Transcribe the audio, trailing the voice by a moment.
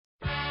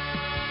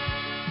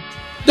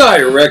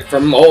Direct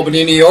from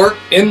Albany, New York,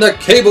 in the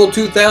Cable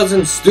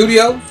 2000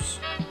 studios,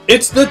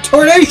 it's The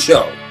Tornado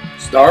Show,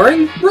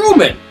 starring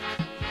Roman.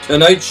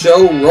 Tonight's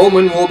show,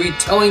 Roman will be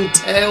telling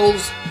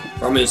tales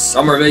from his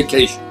summer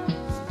vacation.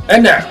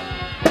 And now,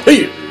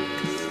 here's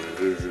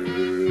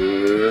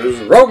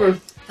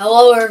Roman.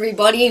 Hello,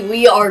 everybody.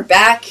 We are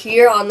back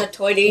here on The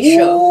Tornado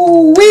Show.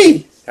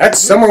 Ooh-wee! That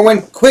summer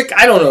went quick.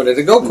 I don't know. Did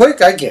it go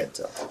quick? I can't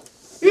tell.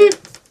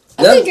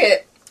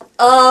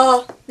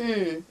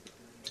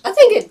 I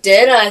think it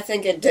did, and I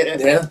think it didn't.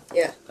 Yeah?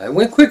 Yeah. It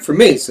went quick for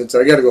me, since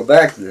I got to go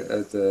back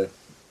went a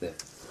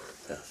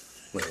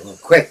little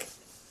quick.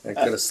 I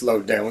could have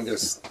slowed down. We could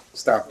have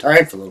stopped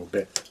time for a little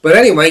bit. But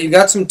anyway, you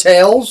got some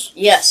tales?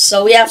 Yes,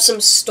 so we have some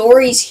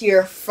stories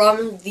here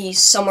from the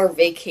summer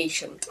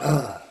vacation.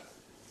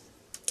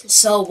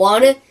 So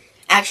one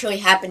actually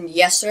happened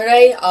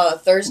yesterday,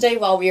 Thursday,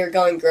 while we were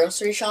going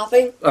grocery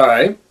shopping.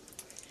 Alright.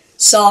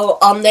 So,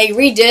 they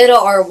redid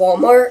our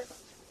Walmart,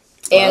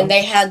 and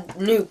they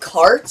had new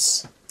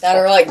carts that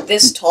are like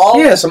this tall.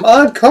 Yeah, some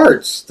odd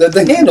carts. The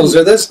handles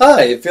are this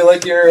high. You feel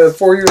like you're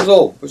 4 years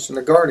old, pushing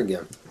a cart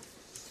again.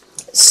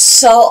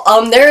 So,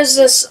 there's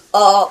this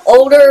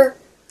older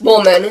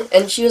woman,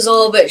 and she was a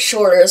little bit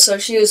shorter, so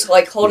she was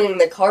like holding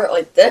the cart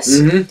like this.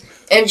 Mm-hmm.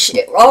 And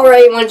she,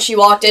 already when she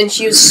walked in,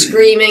 she was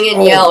screaming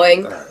and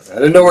yelling. I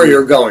didn't know where you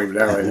were going,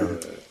 but now I know.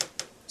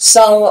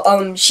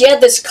 So, she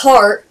had this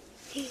cart,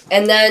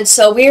 and then,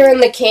 so we were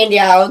in the candy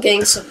aisle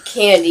getting some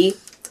candy,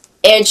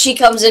 and she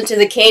comes into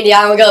the candy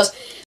aisle and goes,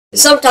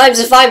 "Sometimes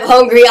if I'm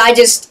hungry, I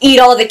just eat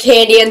all the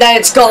candy and then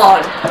it's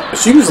gone."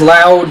 She was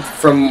loud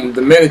from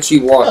the minute she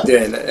walked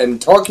in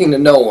and talking to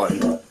no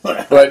one.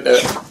 But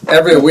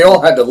we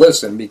all had to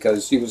listen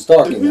because she was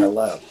talking that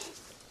loud.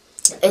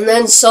 And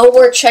then, so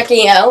we're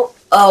checking out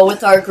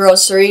with our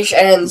groceries,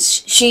 and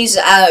she's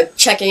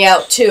checking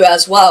out too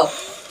as well.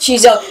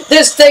 She's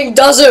 "This thing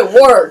doesn't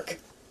work!"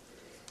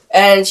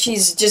 And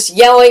she's just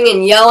yelling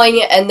and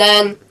yelling, and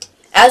then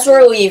as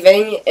we're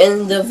leaving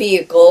in the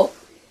vehicle,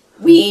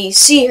 we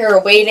see her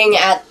waiting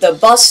at the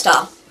bus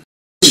stop.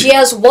 She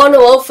has one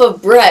loaf of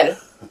bread.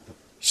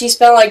 She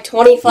spent like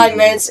 25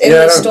 minutes in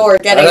the store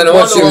getting one loaf of bread. I don't know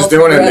what she was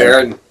doing in there,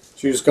 and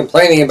she was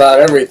complaining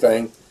about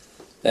everything.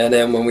 And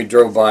then when we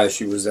drove by,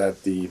 she was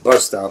at the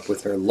bus stop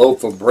with her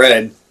loaf of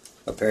bread.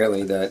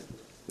 Apparently that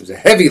was a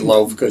heavy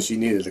loaf because she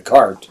needed a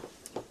cart.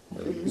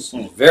 She was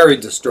very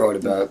distraught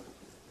about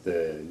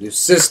the new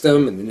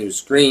system and the new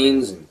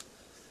screens, and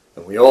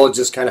we all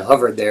just kind of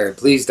hovered there.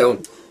 Please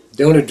don't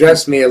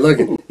address me or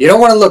look at. You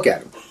don't want to look at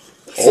them.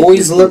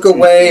 Always look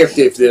away.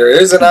 If there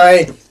is an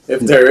eye,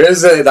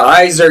 the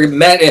eyes are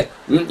met.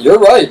 You're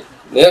right.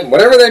 Yeah,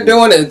 whatever they're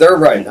doing, they're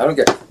right. I don't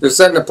care. They're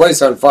setting the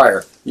place on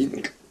fire.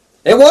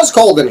 It was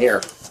cold in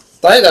here.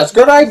 That's a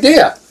good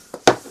idea.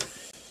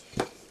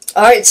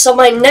 Alright, so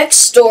my next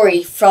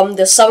story from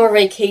the summer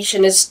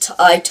vacation is,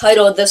 I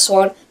titled this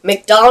one,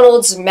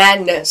 McDonald's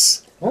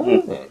Madness.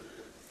 Oh.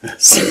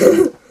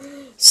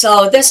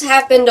 So this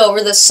happened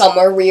over the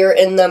summer. We were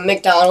in the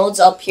McDonald's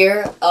up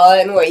here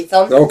in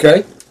Latham.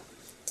 Okay.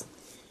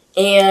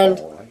 And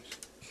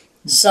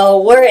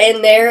so we're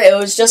in there. It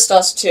was just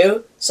us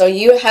two. So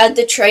you had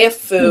the tray of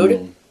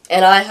food,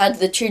 and I had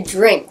the two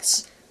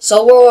drinks.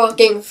 So we're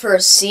looking for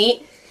a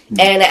seat,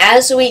 and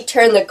as we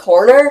turn the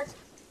corner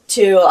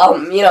to,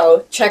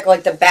 check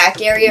like the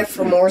back area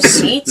for more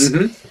seats,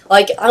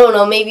 like, I don't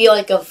know, maybe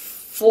like a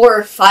 4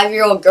 or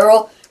 5-year-old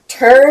girl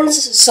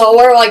turns, so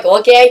we're like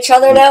looking at each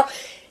other now.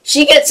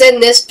 She gets in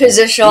this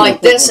position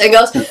like this and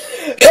goes,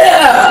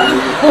 "Yeah!"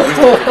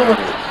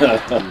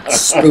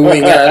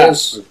 Spooning at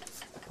us.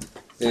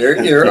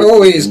 You're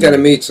always going to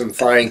meet some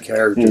fine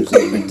characters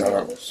in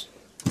McDonald's.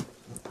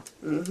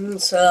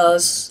 So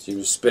she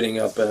was spitting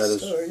up at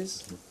us.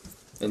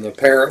 And the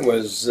parent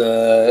was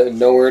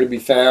nowhere to be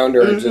found,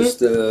 or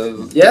just,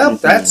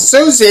 "Yep, that's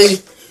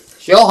Susie.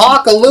 She'll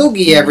hawk a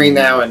loogie every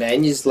now and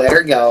then. You just let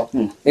her go.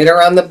 Hit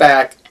her on the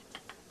back."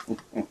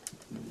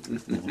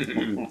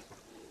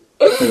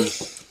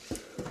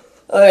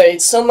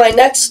 Alright, so my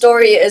next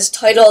story is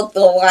titled The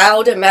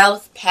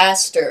Loudmouth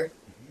Pastor.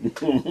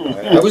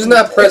 I was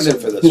not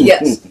present for this one.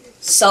 Yes.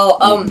 So,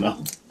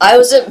 I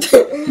was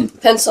in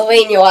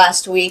Pennsylvania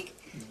last week.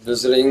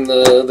 Visiting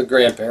the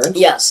grandparents?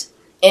 Yes.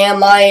 And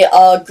my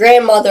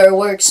grandmother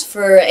works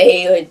for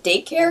a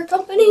daycare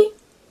company.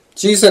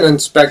 She's an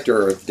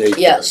inspector of daycare.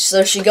 Yes,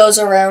 so she goes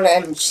around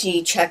and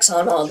she checks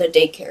on all the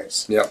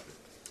daycares. Yep.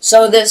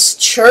 So this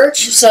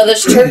church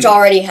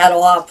already had a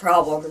lot of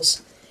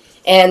problems.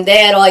 And they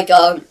had like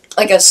a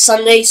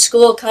Sunday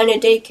school kind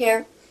of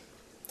daycare.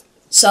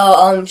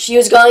 So she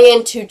was going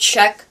in to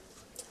check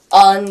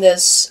on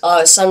this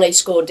Sunday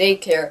school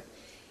daycare.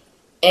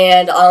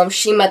 And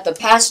she met the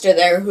pastor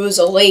there, who's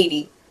a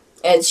lady.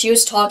 And she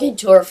was talking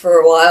to her for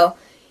a while.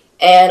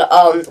 And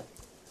I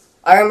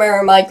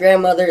remember my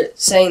grandmother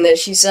saying that.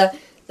 She said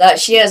that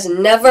she has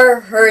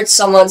never heard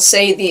someone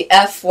say the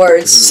F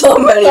word so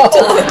many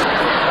times.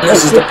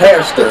 This is the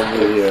pastor of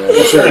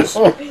the church.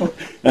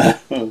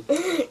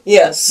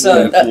 Yes,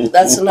 so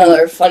that's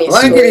another funny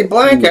story. Blankety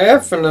blank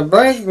F and the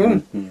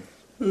blank.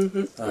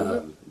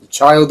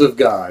 Child of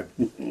God.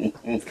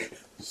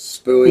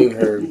 Spewing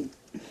her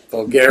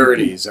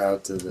vulgarities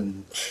out to the...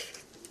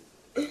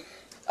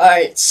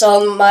 Alright,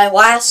 so my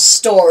last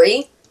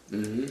story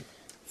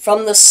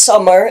from the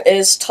summer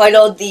is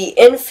titled The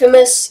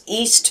Infamous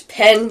East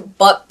Penn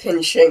Butt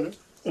Pinching.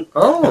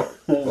 Oh,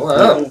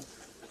 wow.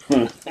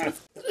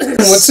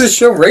 What's this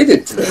show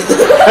rated today?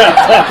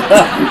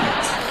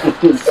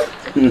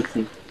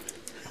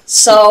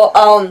 So,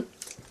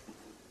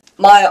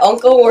 my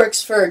uncle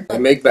works for... They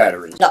make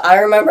batteries. I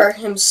remember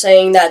him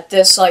saying that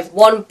this, like,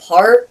 one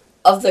part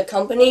of the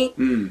company,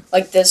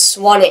 like this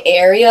one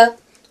area,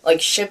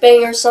 like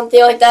shipping or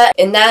something like that,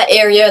 in that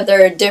area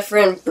there are a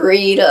different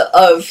breed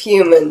of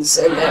humans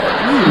in there.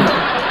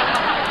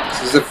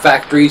 This is a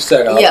factory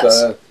setup.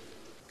 Yes.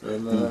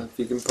 If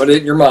you can put it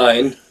in your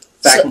mind,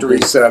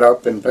 factory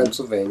setup in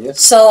Pennsylvania.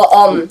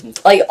 So,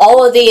 like,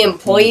 all of the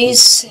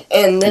employees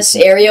in this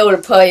area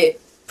would play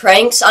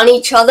pranks on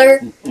each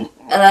other.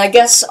 And I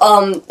guess,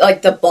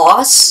 like, the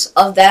boss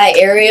of that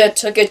area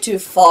took it too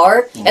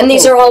far. And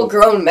these are all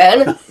grown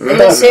men in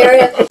this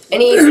area.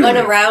 And he went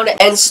around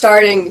and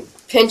started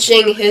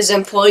pinching his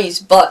employees'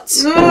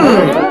 butts.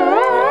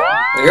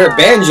 I hear a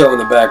banjo in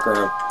the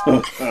background.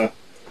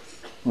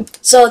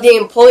 So the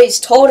employees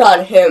told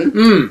on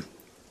him.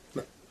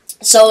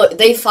 So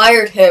they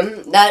fired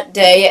him that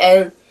day.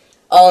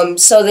 And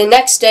so the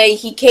next day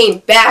he came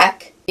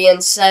back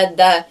and said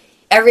that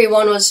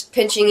everyone was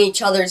pinching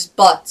each other's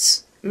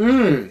butts.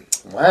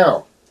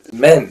 Wow.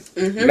 Men.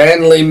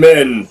 Manly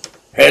men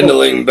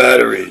handling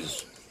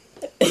batteries.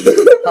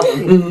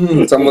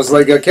 It's almost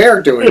like a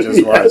character we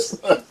just watched.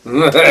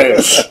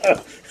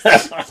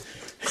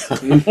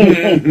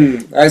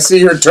 I see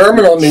your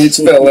terminal needs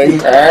filling.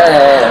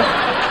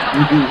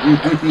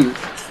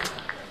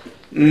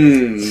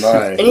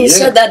 And he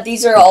said that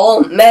these are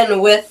all men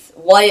with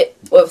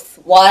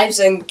wives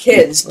and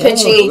kids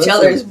pinching each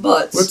other's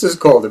butts. What's this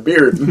called? A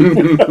beard.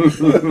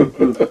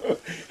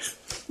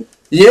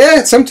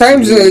 Yeah,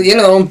 sometimes, you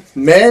know,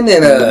 men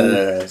in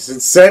a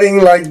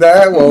setting like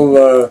that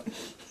will...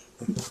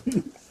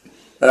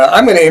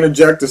 I'm going to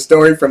interject a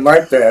story from my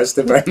past,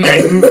 if I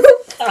may.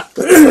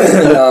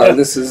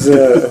 This is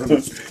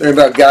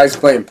about guys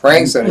playing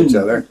pranks on each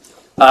other.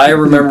 I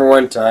remember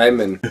one time,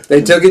 and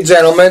they took a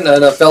gentleman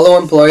and a fellow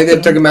employee, they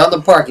took him out in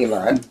the parking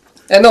lot,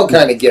 and they'll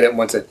kind of get it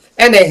once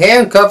and they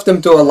handcuffed him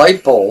to a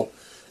light pole,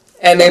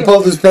 and they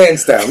pulled his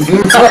pants down.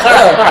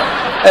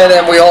 And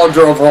then we all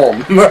drove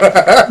home.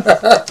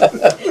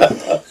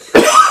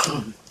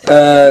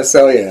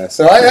 So yeah,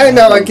 so I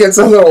know it gets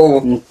a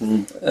little,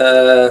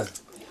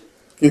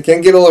 it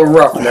can get a little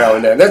rough now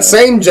and then. That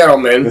same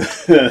gentleman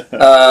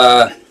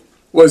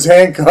was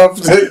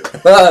handcuffed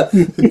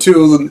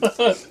to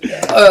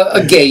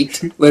a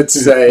gate, let's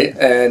say,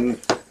 and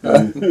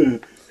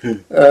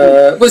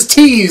was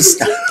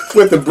teased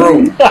with a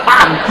broom.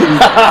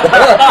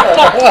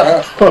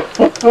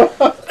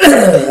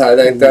 I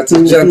think that's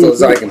as gentle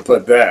as I can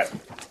put that.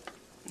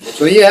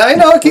 So yeah, I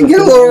know it can get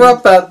a little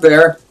rough out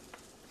there.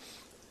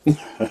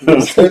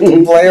 Start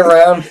to play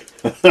around.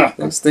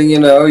 Next thing you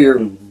know,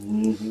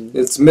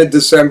 it's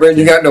mid-December and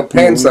you got no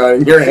pants on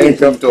and you're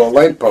handcuffed to a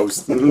light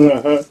post. Oh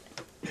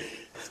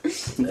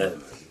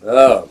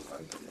my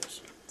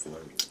goodness.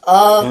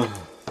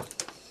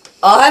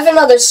 I have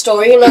another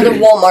story, another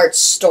Walmart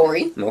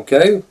story.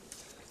 Okay.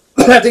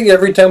 I think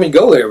every time we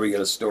go there, we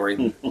get a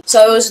story.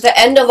 So it was the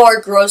end of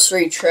our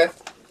grocery trip,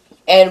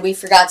 and we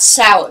forgot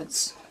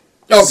salads.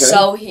 Okay.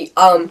 So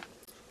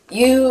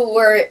you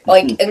were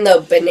like in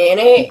the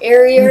banana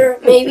area,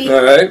 maybe.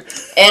 All right.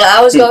 And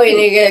I was going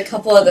to get a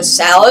couple of the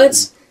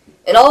salads,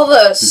 and all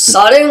of a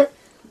sudden,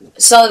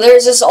 so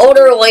there's this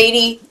older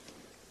lady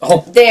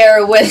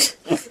there with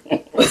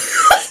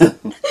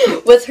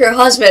her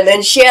husband,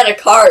 and she had a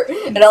cart,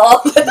 and all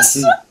of a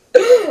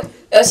sudden,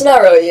 it's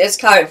not really, it's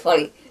kind of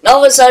funny. And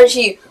all of a sudden,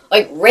 she,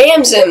 like,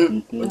 rams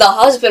him, the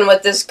husband,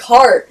 with this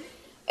cart.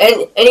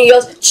 And he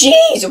goes,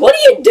 "Jeez, what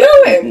are you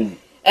doing?"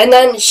 And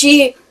then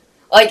she,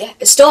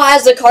 like, still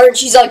has the cart, and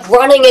she's, like,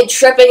 running and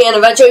tripping, and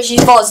eventually she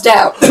falls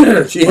down.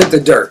 She hit the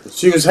dirt.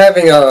 She was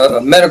having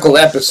a medical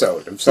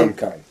episode of some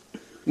kind,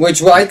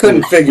 which I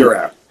couldn't figure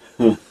out.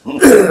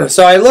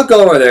 So I look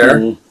over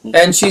there,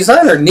 and she's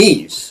on her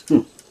knees.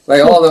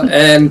 Like,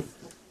 and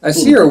I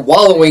see her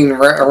wallowing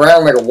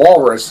around like a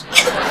walrus.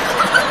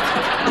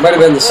 Might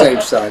have been the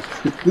same side.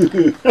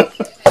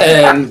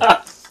 And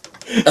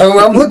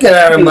I'm looking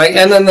at him like,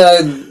 and then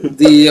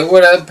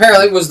what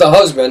apparently was the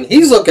husband.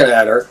 He's looking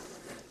at her,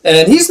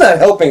 and he's not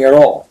helping at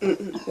all.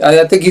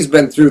 I think he's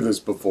been through this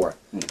before.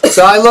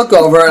 So I look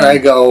over and I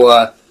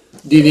go,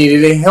 "Do you need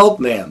any help,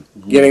 ma'am,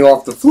 getting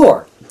off the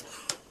floor?"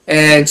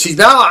 And she's,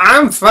 "No,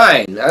 I'm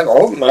fine.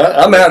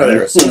 I'm out of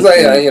there." As soon as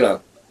I,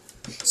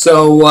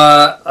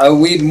 So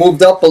we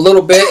moved up a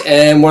little bit,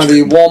 and one of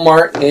the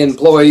Walmart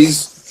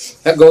employees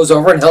goes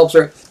over and helps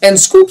her and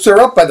scoops her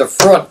up by the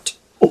front.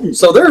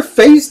 So they're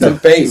face to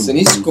face, and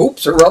he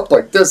scoops her up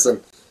like this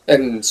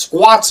and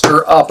squats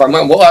her up. I'm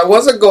like, well, I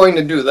wasn't going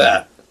to do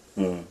that.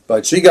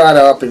 But she got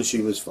up and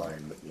she was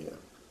fine. But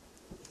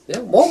Yeah,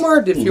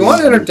 Walmart, if you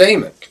want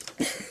entertainment.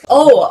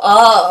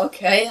 Oh,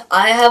 okay.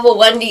 I have a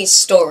Wendy's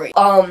story.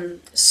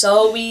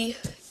 So we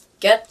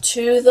get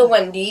to the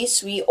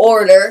Wendy's, we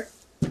order,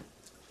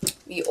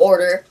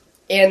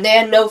 and they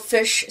had no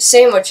fish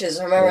sandwiches,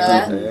 remember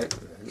that?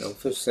 No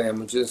fish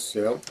sandwiches,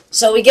 yeah.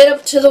 So we get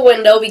up to the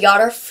window, we got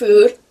our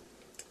food,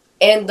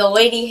 and the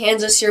lady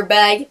hands us your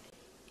bag,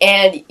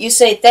 and you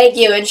say thank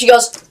you, and she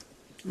goes,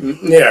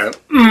 yeah.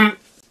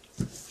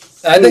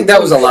 I think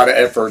that was a lot of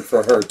effort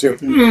for her, too.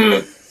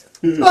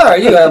 All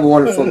right, you have a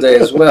wonderful day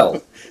as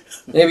well.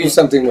 Maybe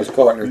something was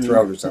caught in her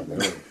throat or something.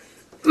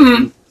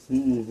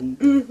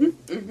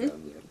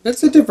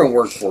 It's a different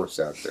workforce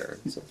out there.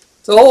 It's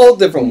a whole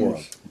different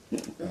world.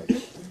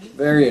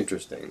 Very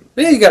interesting.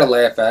 But yeah, you got to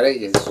laugh at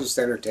it. It's just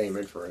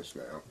entertainment for us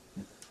now.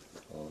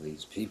 All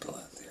these people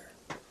out there.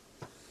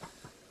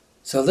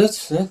 So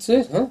that's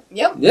it, huh?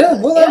 Yep.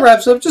 Yeah, well, that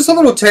wraps up. Just a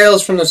little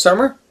tales from the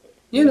summer.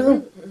 You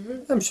know,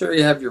 I'm sure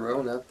you have your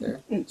own out there.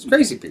 It's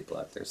crazy people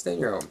out there. Stay in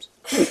your homes.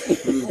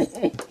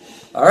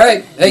 All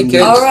right. Hey,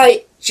 kids. All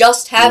right.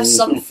 Just have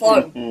some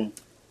fun.